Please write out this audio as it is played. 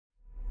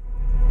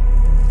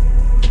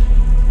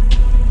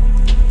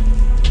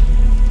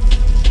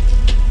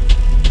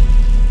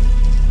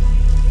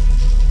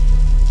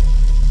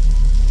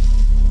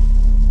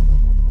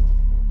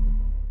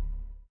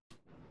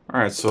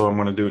Alright, so I'm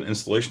going to do an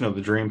installation of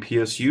the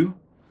DreamPSU.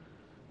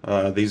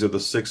 These are the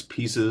 6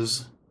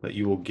 pieces that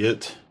you will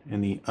get in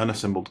the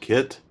unassembled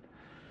kit.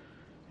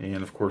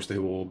 And of course they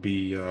will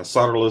be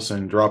solderless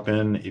and drop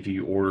in if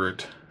you order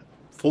it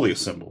fully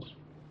assembled.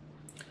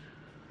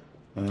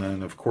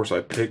 And of course I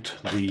picked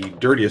the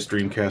dirtiest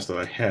DreamCast that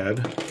I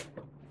had.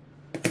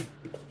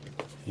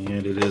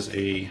 And it is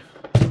a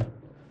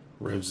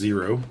Rev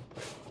 0.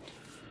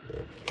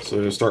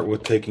 So to start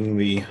with, taking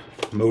the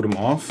modem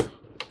off.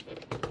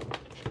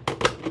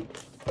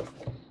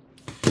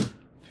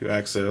 To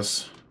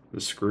access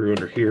the screw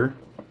under here,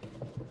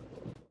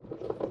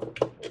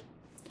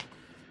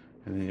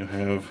 and then you'll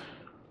have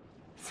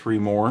 3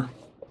 more.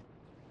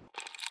 I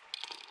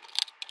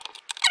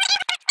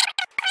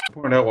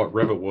pointed out what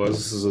rev it was.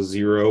 This is a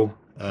 0.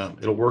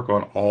 It'll work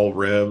on all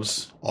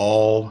revs,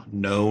 all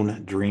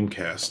known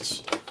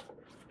DreamCasts.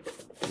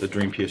 The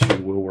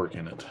DreamPSU will work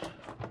in it.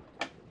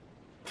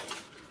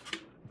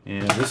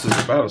 And this is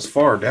about as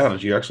far down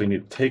as you actually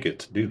need to take it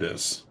to do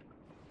this,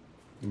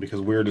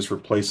 because we're just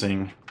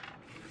replacing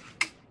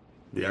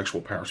the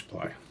actual power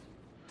supply.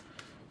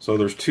 So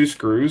there's 2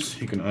 screws.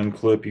 You can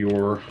unclip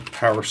your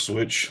power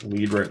switch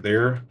lead right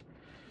there,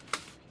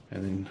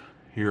 and then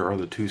here are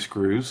the 2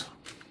 screws.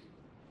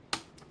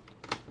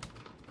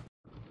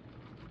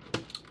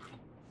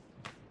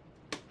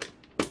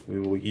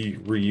 We will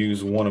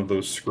reuse one of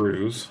those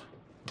screws.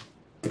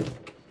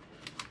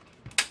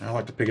 I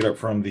like to pick it up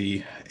from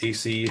the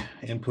AC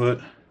input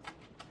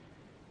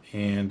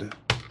and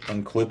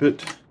unclip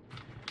it.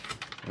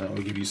 That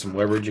will give you some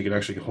leverage. You can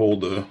actually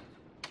hold the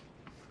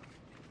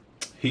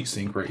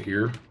heatsink right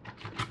here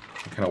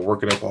and kind of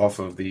work it up off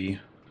of the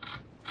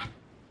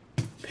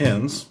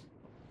pins.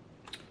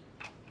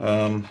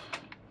 I've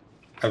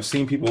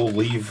seen people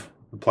leave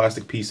the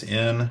plastic piece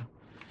in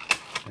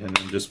and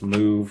then just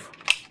move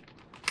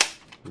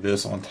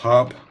this on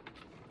top,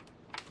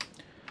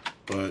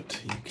 but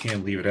you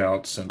can leave it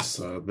out since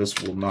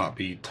this will not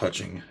be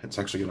touching. It's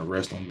actually going to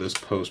rest on this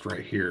post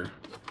right here,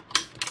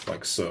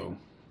 like so.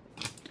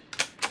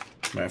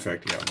 Matter of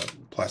fact, yeah, the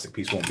plastic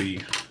piece won't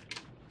be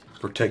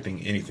protecting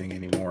anything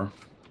anymore.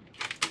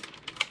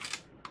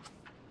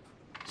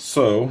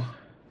 So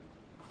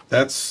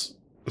that's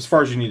as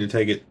far as you need to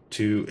take it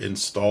to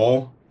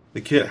install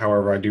the kit.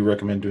 However, I do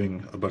recommend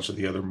doing a bunch of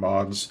the other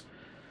mods,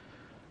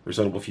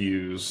 resettable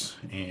fuse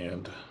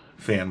and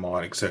fan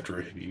mod,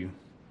 etc.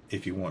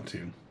 if you want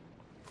to.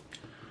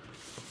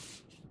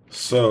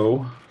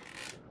 So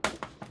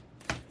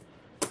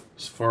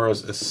as far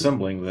as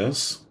assembling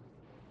this,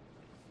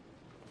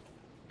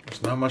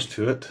 there's not much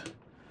to it.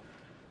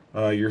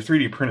 Your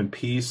 3D printed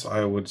piece,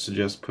 I would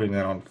suggest putting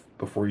that on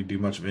before you do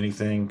much of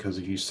anything, because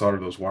if you solder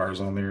those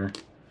wires on there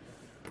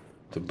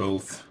to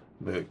both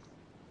the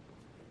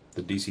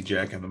DC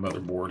jack and the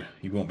motherboard,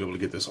 you won't be able to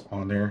get this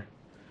on there.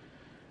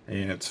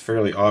 And it's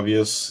fairly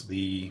obvious.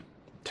 The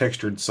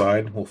textured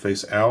side will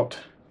face out.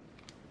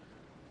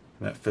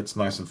 That fits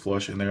nice and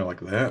flush in there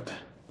like that.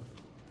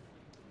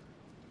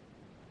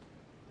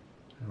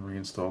 And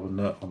reinstall the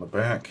nut on the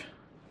back.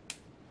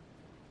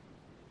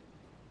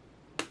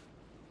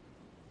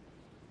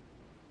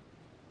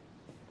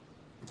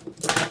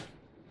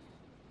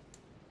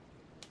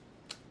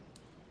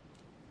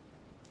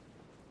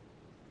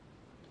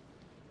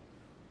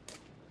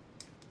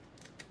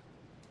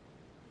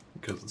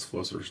 Because it's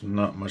flush, there's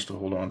not much to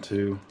hold on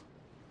to,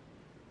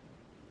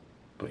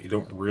 but you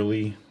don't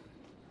really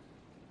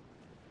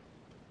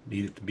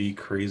need it to be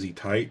crazy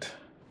tight.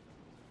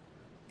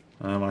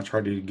 I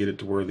tried to get it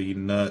to where the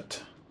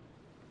nut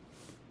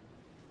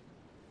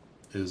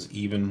is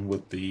even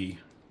with the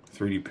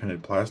 3D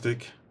printed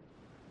plastic,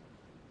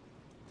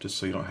 just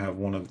so you don't have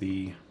one of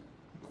the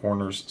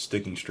corners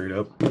sticking straight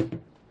up.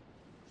 And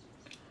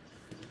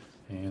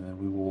then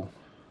we will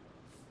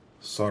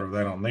solder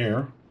that on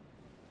there.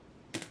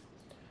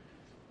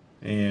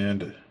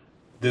 And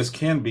this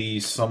can be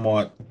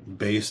somewhat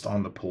based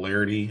on the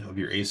polarity of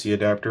your AC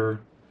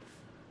adapter.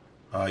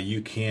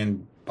 You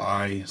can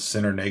buy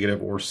center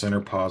negative or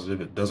center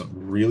positive. It doesn't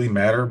really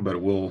matter, but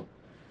it will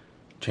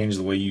change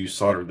the way you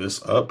solder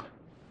this up.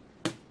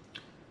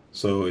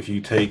 So if you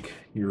take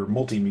your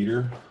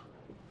multimeter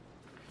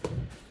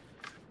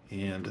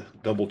and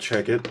double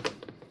check it,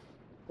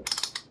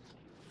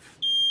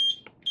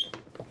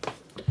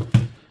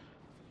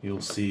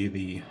 you'll see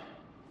the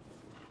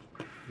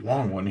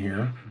long one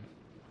here,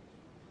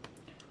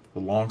 the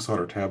long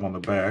solder tab on the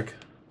back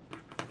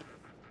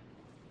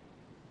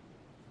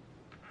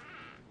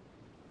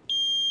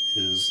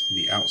is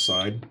the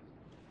outside,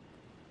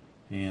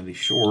 and the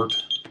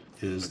short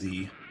is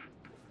the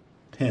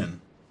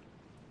pin,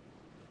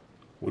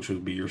 which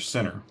would be your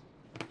center.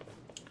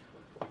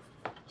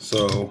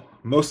 So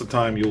most of the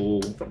time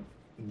you'll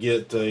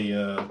get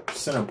a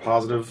center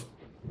positive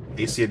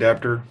AC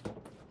adapter,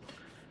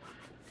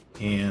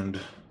 and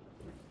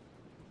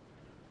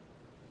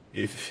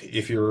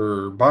if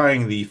you're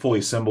buying the fully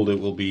assembled, it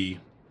will be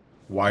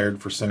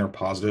wired for center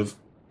positive.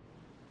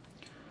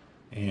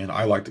 And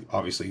I like to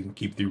obviously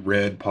keep the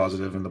red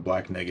positive and the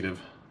black negative.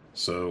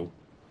 So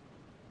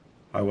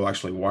I will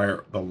actually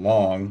wire the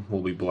long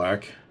will be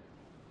black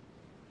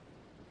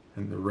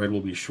and the red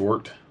will be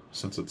short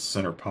since it's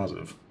center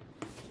positive.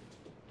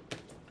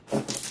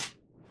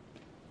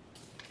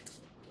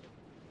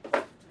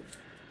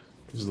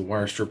 These are the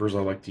wire strippers I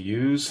like to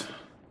use.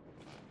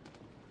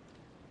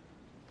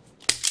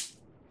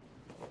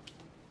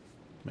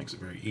 Makes it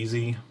very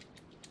easy,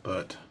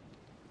 but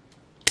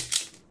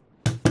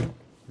you're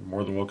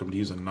more than welcome to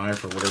use a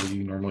knife or whatever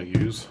you normally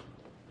use.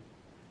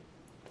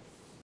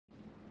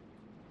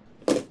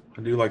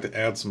 I do like to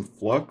add some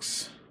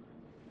flux.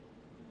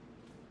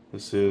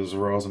 This is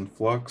rosin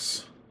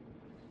flux.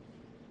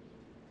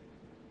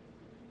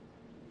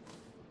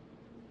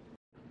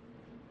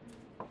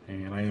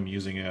 And I am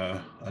using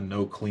a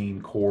no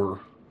clean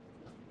core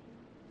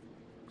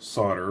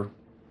solder.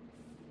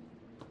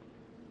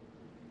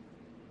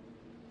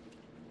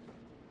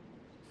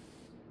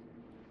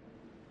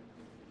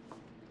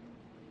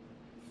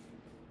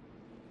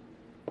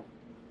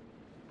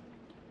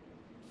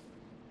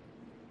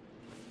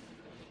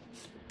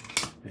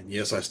 And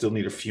yes, I still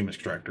need a fume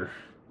extractor.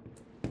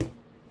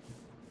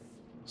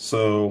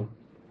 So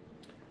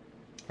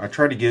I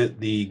try to get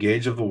the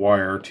gauge of the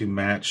wire to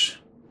match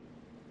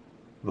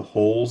the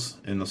holes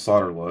in the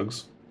solder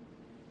lugs,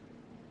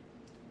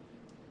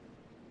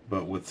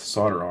 but with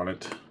solder on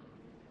it,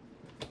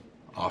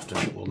 often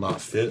it will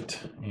not fit,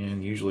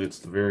 and usually it's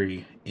the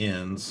very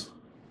ends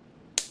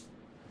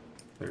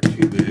that are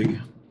too big.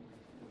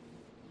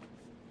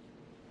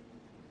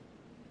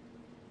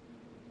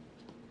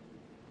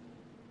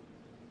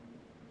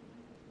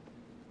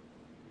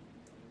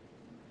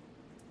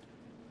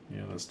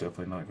 Yeah, that's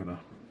definitely not going to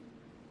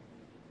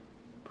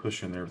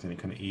push in there with any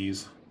kind of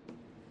ease.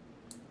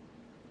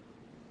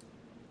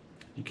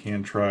 You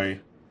can try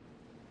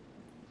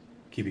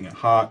keeping it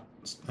hot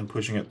and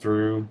pushing it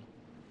through,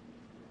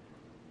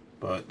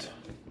 but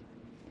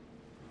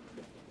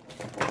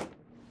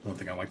one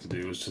thing I like to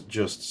do is to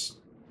just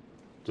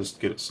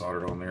get it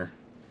soldered on there.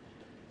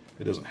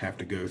 It doesn't have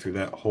to go through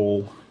that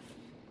hole.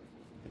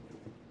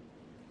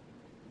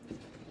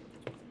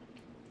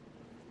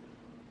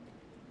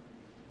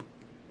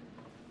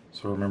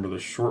 So remember, the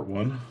short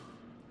one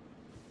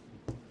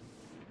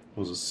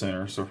was a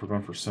center, so if we're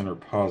going for center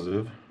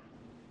positive,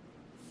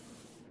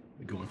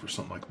 we're going for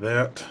something like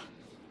that.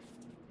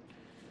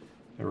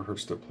 Never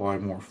hurts to apply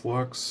more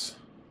flux.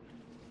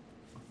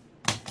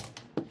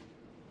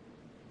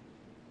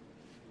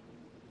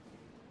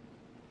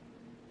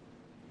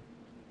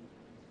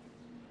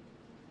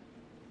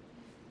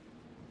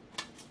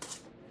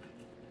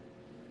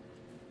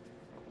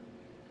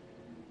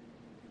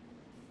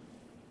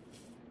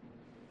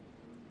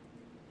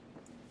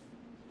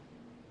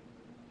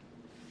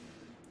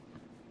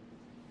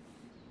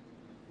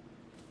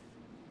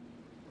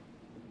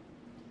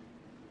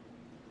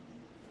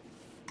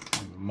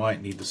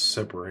 Might need to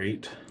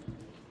separate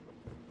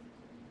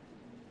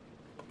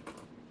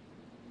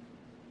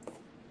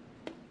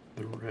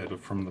the red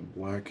from the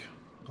black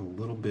a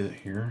little bit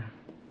here.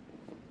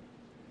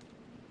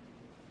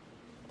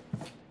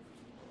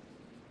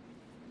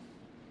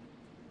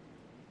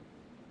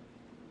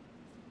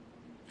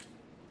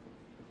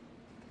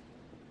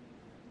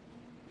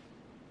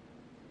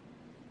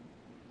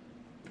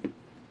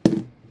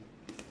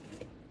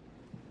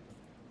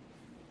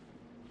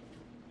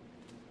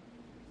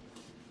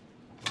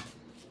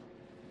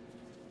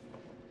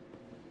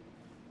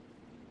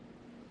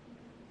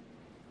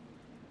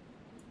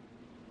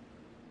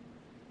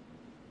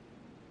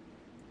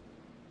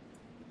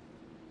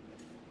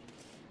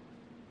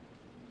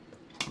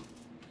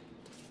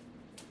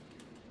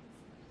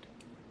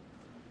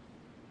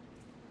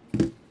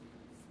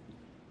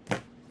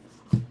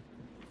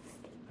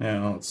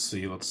 Now let's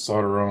see, let's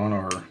solder on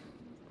our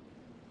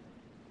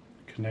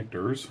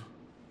connectors.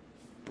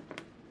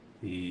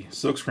 The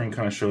silkscreen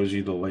kind of shows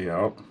you the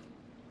layout.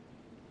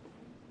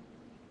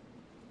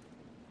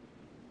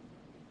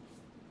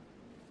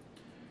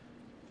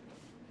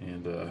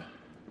 And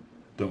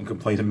don't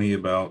complain to me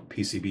about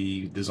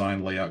PCB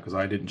design layout, because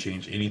I didn't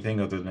change anything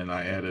other than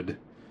I added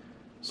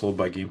Sold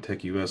by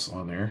GameTech US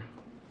on there.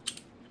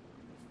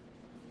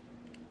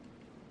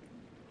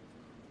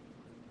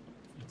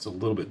 It's a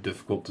little bit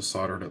difficult to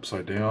solder it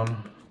upside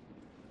down.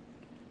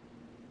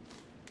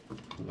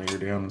 Layer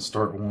down and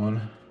start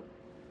one.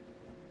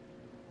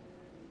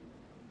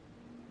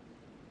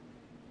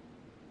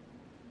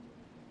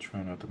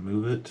 Try not to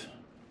move it.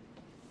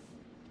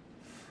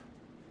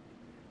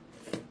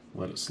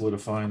 Let it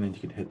solidify, and then you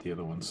can hit the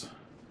other ones.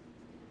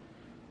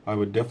 I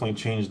would definitely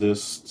change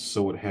this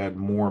so it had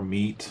more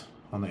meat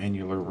on the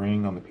annular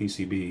ring on the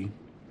PCB.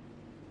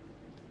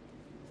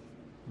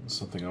 It's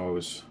something I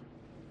always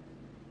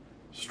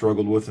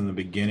struggled with in the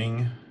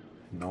beginning,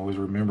 and always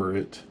remember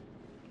it.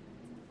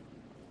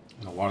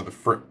 And a lot of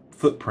the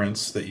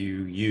footprints that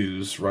you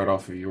use right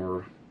off of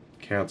your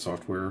CAD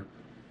software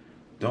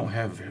don't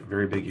have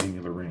very big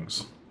annular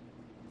rings.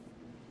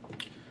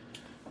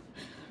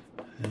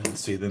 And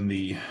let's see, then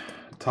the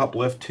top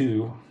left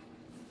two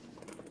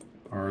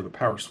are the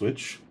power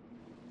switch,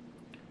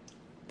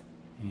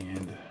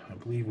 and I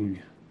believe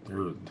we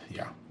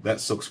Yeah,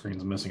 that silk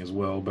screen's missing as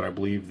well, but I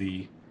believe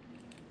the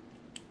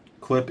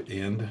clip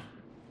end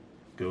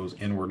goes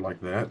inward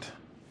like that.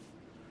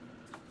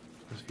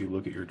 If you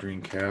look at your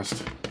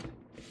DreamCast,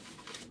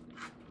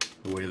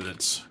 the way that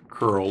it's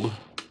curled,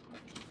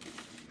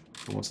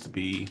 it wants to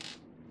be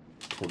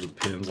towards the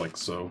pins like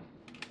so.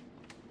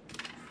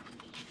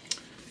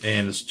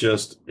 And it's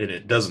just,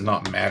 it does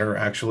not matter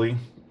actually.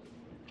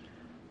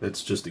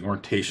 It's just the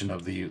orientation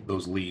of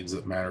those leads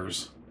that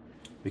matters,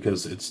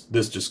 because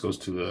this just goes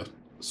to the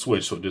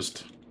switch, so it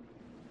just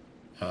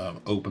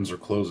opens or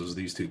closes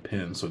these two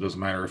pins. So it doesn't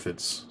matter if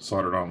it's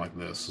soldered on like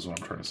this, is what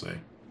I'm trying to say.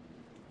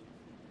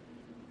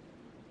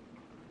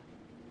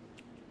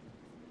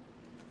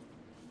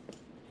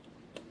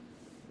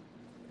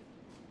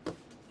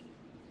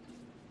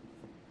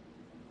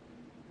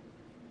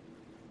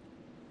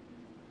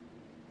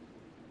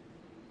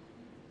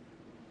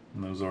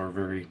 And those are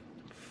very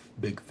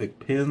big, thick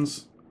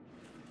pins,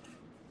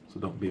 so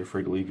don't be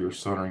afraid to leave your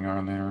soldering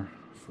iron there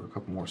for a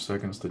couple more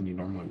seconds than you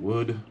normally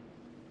would.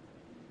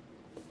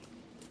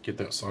 Get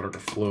that solder to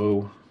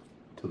flow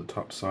to the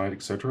top side,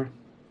 etc.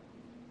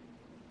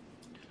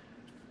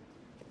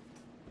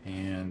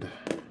 And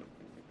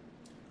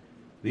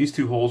these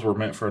two holes were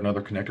meant for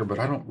another connector, but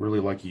I don't really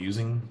like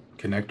using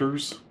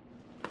connectors,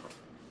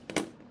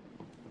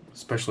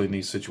 especially in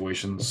these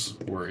situations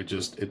where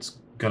it's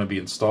going to be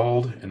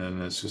installed and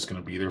then it's just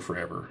going to be there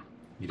forever.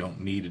 You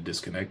don't need to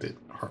disconnect it,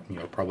 you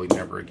know, probably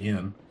never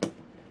again. And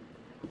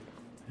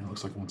it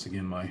looks like once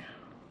again my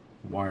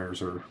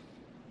wires are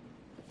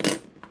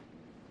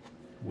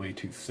way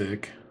too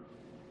thick,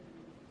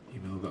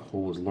 even though that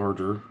hole is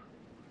larger.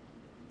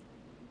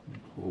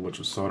 A whole bunch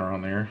of solder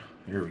on there.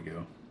 There we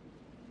go.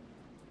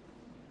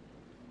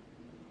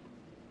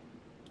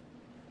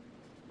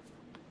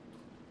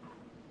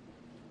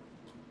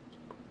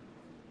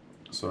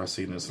 So I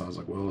seen this and I was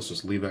like, well, let's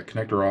just leave that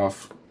connector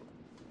off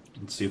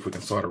and see if we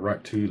can solder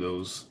right to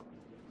those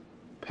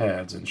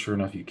pads. And sure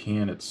enough, you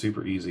can. It's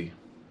super easy.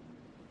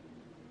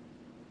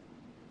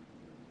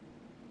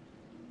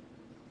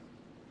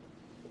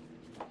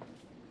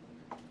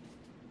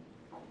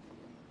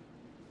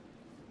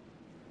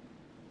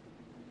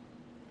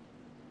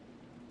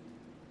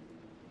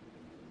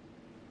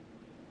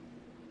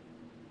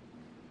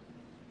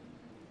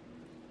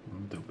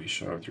 Don't be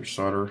shy with your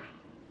solder.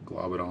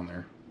 Glob it on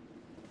there.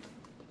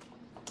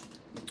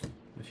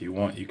 If you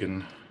want, you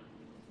can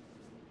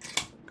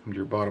come to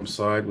your bottom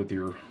side with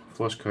your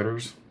flush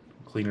cutters,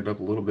 clean it up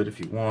a little bit if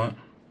you want.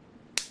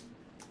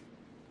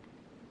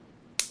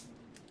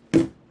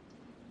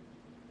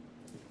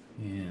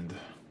 And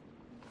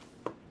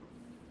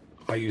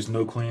I use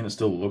no clean. It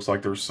still looks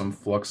like there's some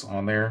flux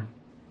on there.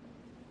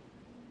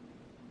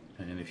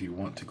 And if you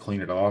want to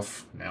clean it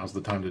off, now's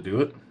the time to do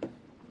it.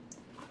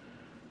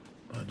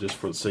 Just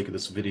for the sake of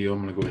this video,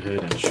 I'm going to go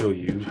ahead and show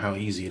you how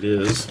easy it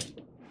is.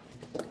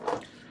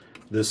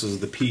 This is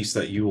the piece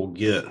that you will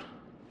get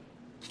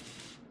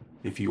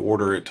if you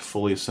order it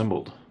fully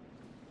assembled.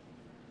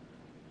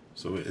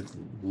 So it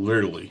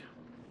literally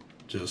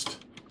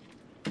just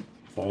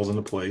falls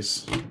into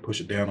place.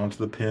 Push it down onto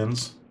the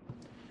pins.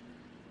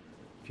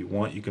 If you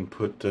want, you can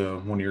put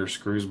one of your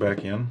screws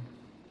back in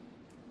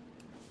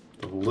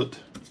to hold it.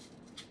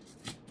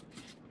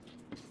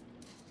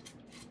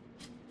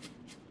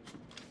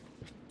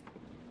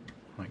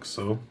 Like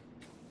so.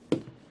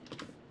 And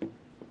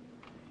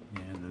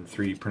then the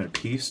 3D printed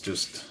piece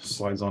just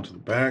slides onto the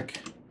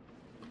back.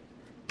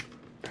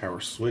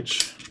 Power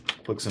switch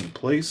clicks into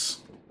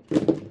place.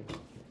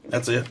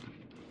 That's it.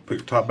 Put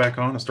your top back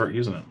on and start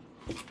using it.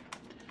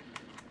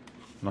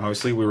 And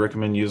obviously we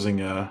recommend using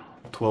a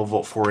 12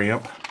 volt 4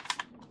 amp.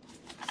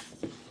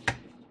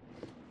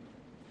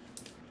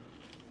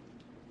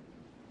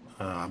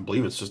 I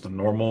believe it's just a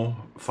normal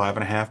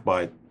 5.5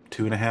 by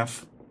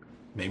 2.5,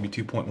 maybe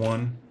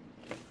 2.1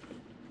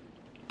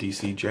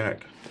 DC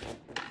jack.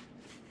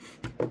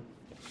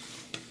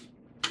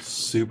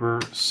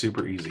 Super,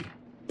 super easy.